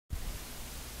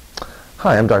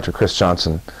Hi, I'm Dr. Chris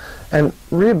Johnson, and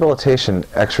rehabilitation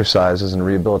exercises and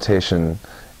rehabilitation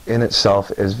in itself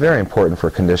is very important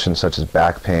for conditions such as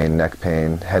back pain, neck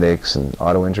pain, headaches, and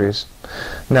auto injuries.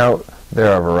 Now,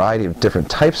 there are a variety of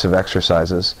different types of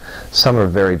exercises. Some are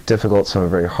very difficult, some are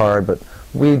very hard, but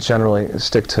we generally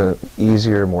stick to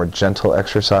easier, more gentle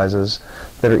exercises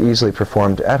that are easily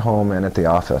performed at home and at the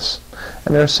office.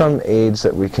 And there are some aids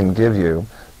that we can give you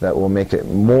that will make it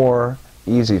more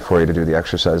easy for you to do the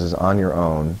exercises on your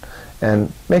own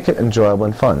and make it enjoyable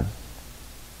and fun.